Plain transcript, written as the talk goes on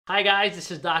Hi guys,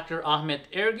 this is Dr. Ahmed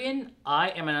Ergin.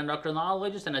 I am an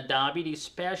endocrinologist and a diabetes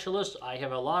specialist. I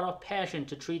have a lot of passion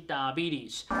to treat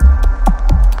diabetes.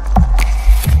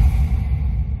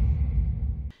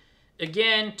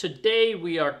 Again, today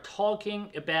we are talking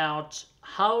about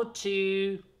how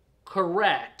to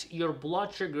correct your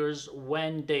blood sugars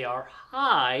when they are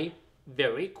high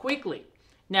very quickly.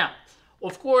 Now,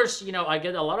 of course, I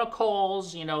get a lot of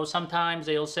calls, sometimes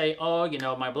they'll say, oh,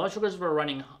 my blood sugars were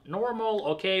running normal,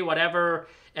 okay, whatever,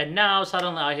 and now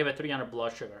suddenly I have a 300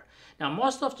 blood sugar. Now,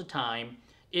 most of the time,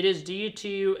 it is due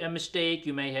to a mistake.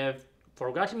 You may have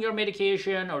forgotten your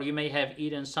medication, or you may have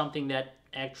eaten something that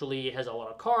actually has a lot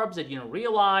of carbs that you don't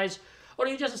realize, or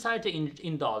you just decide to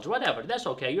indulge, whatever. That's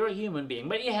okay, you're a human being,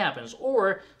 but it happens.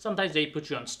 Or sometimes they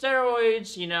put you on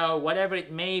steroids, whatever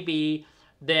it may be,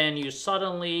 then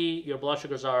your blood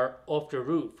sugars are off the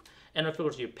roof. And of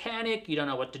course you panic, you don't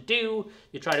know what to do,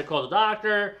 you try to call the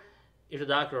doctor, if the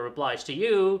doctor replies to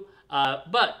you,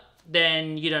 but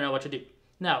then you don't know what to do.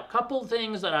 Now, a couple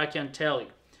things that I can tell you.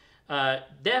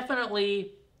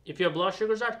 Definitely, if your blood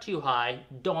sugars are too high,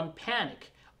 don't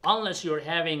panic. Unless you're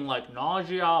having like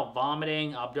nausea,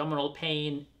 vomiting, abdominal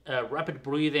pain, rapid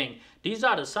breathing. These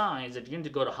are the signs that you need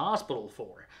to go to hospital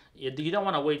for. You don't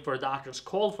want to wait for a doctor's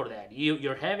call for that.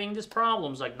 You're having these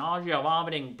problems like nausea,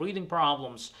 vomiting, breathing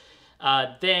problems,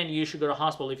 then you should go to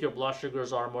hospital if your blood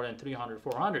sugars are more than 300,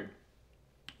 400.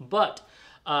 But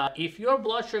if your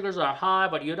blood sugars are high,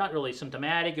 but you're not really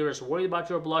symptomatic, you're just worried about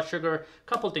your blood sugar, a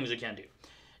couple things you can do.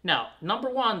 Now, number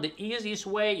one, the easiest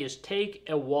way is take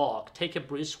a walk. Take a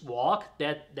brisk walk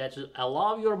that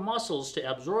allow your muscles to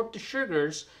absorb the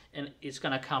sugars, and it's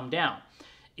going to come down.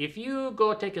 If you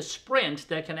go take a sprint,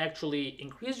 that can actually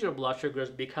increase your blood sugars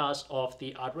because of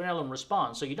the adrenaline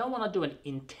response. So you don't want to do an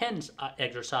intense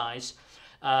exercise.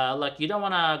 Like you don't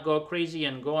want to go crazy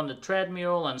and go on the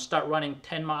treadmill and start running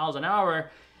 10 miles an hour.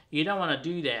 You don't want to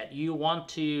do that. You want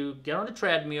to get on the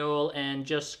treadmill and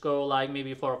just go like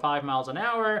maybe 4 or 5 miles an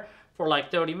hour for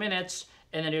like 30 minutes,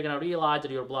 and then you're going to realize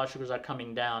that your blood sugars are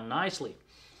coming down nicely.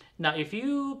 Now, if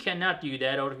you cannot do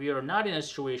that, or if you're not in a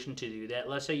situation to do that,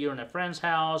 let's say you're in a friend's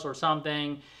house or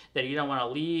something that you don't want to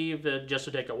leave just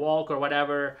to take a walk or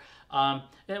whatever, well,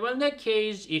 in that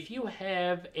case, if you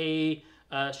have a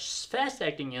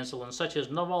fast-acting insulin such as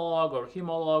Novolog or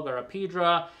Humalog or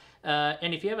Apidra,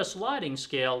 and if you have a sliding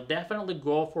scale, definitely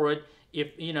go for it.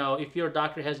 If your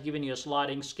doctor has given you a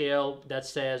sliding scale that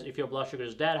says if your blood sugar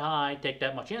is that high, take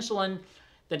that much insulin,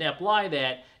 then apply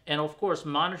that. And of course,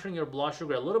 monitoring your blood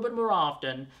sugar a little bit more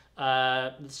often.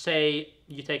 Say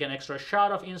you take an extra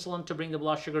shot of insulin to bring the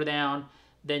blood sugar down,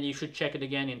 then you should check it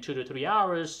again in 2 to 3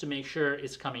 hours to make sure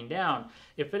it's coming down.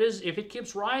 If it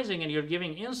keeps rising and you're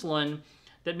giving insulin,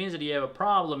 that means that you have a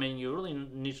problem and you really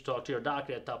need to talk to your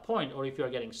doctor at that point, or if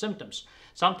you're getting symptoms.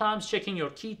 Sometimes checking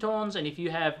your ketones, and if you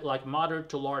have like moderate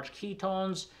to large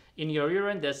ketones in your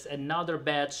urine, that's another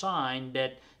bad sign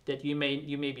that you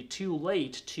may be too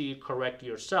late to correct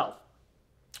yourself.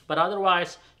 But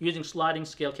otherwise, using sliding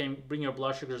scale can bring your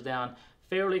blood sugars down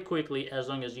fairly quickly as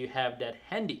long as you have that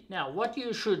handy. Now, what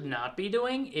you should not be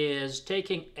doing is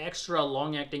taking extra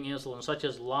long-acting insulin such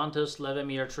as Lantus,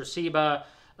 Levemir, Tresiba,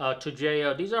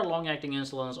 Toujeo. These are long-acting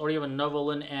insulins, or even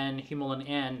Novolin N, Humulin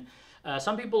N.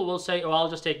 Some people will say, oh, I'll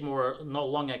just take more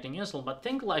long-acting insulin, but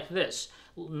think like this.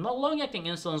 Long-acting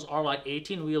insulins are like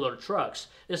 18-wheeler trucks.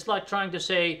 It's like trying to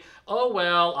say, oh,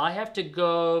 well, I have to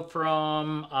go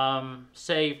from,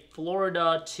 say,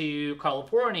 Florida to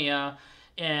California,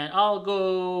 and I'll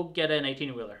go get an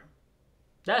 18-wheeler.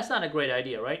 That's not a great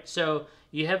idea, right? So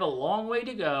you have a long way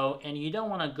to go, and you don't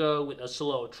want to go with a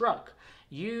slow truck.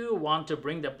 You want to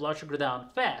bring the blood sugar down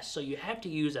fast, so you have to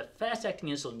use a fast-acting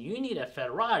insulin. You need a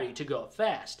Ferrari to go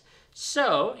fast.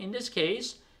 So, in this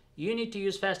case, you need to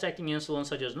use fast-acting insulin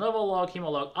such as Novolog,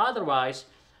 Humalog. Otherwise,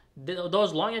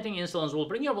 those long-acting insulins will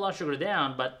bring your blood sugar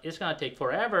down, but it's going to take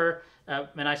forever.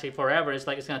 When I say forever, it's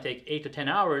like it's going to take 8 to 10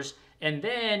 hours. And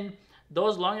then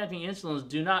those long-acting insulins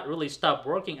do not really stop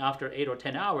working after 8 or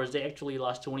 10 hours. They actually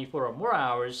last 24 or more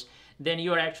hours. Then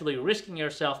you're actually risking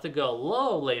yourself to go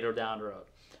low later down the road.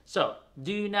 So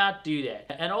do not do that.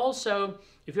 And also,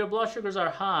 if your blood sugars are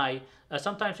high,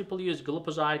 sometimes people use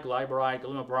glipizide, glyburide,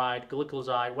 glimepiride,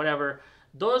 gliclazide, whatever.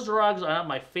 Those drugs are not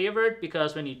my favorite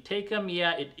because when you take them,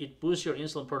 yeah, it boosts your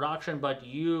insulin production, but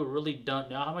you really don't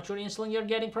know how much insulin you're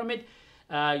getting from it.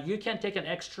 You can take an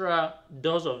extra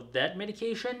dose of that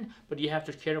medication, but you have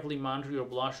to carefully monitor your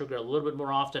blood sugar a little bit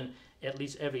more often, at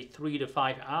least every 3 to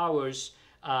 5 hours.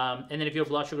 And then if your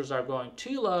blood sugars are going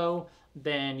too low,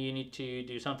 then you need to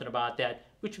do something about that,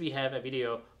 which we have a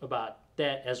video about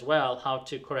that as well, how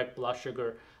to correct blood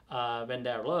sugar when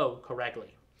they're low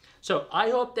correctly. So I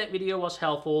hope that video was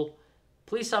helpful.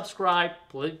 Please subscribe,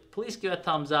 please give a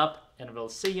thumbs up, and we'll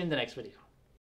see you in the next video.